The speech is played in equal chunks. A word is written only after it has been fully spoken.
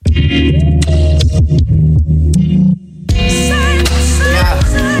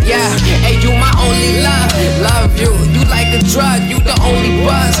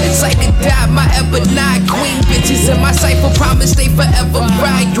forever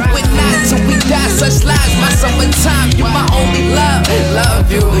ride. You and I till we die, such lies. My summertime, you my only love.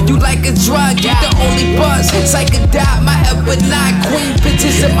 Love you, you like a drug, you the only buzz. Psychedelic, my ebonite queen.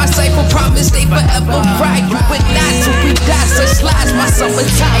 Bitches in my cypher, promise they forever ride. You and I till we die, such lies. My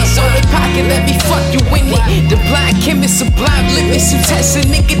summertime, so they pocket, let me fuck you in it. The blind chemist, sublime limits. You test a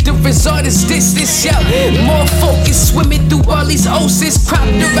nigga, the result is this, yo. More focus, swimming through all these oceans. Cropped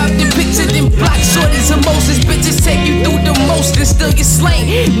around the picture, then block shorties and Moses. Bitches take you through the most and still you're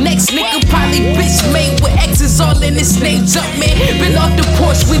slain. Next nigga probably bitch made with X's all in his name. Jump man, been off the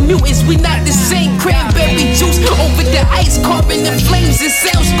porch with mutants, we not the same. Cranberry juice over the ice, carving the flames and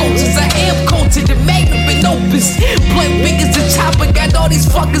sound sculptures. I am culture, the magnum and opus. Blunt big as a chopper, got all these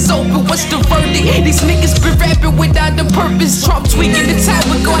fuckers open. What's the verdict? These niggas been rapping without the purpose. Trump tweaking the time,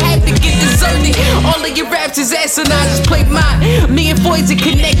 we gon' have to get deserted. All of your raps is asinine, just play mine. Me and foisey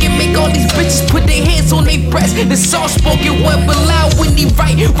connect and make all these bitches put their hands on their breasts. The soft spoken one but loud when he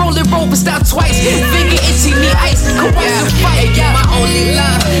right. Rolling rover style twice. Finger itchy, need ice. Come on, you fight. You my only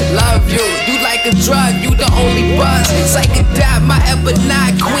love, love you. You like a drug, you the only buzz. Psychedelic, my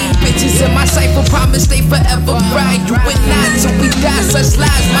ebonite queen. Bitches in my cypher, promise they forever ride. You and I till we die, such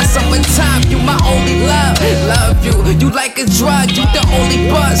lies. My summertime, you my only love, love you. You like a drug, you the only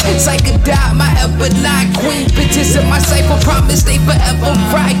buzz. Psychedelic, my ebonite queen. Bitches in my cypher, promise they forever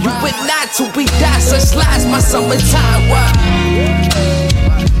ride. You and I till we die, such lies. My summertime, what?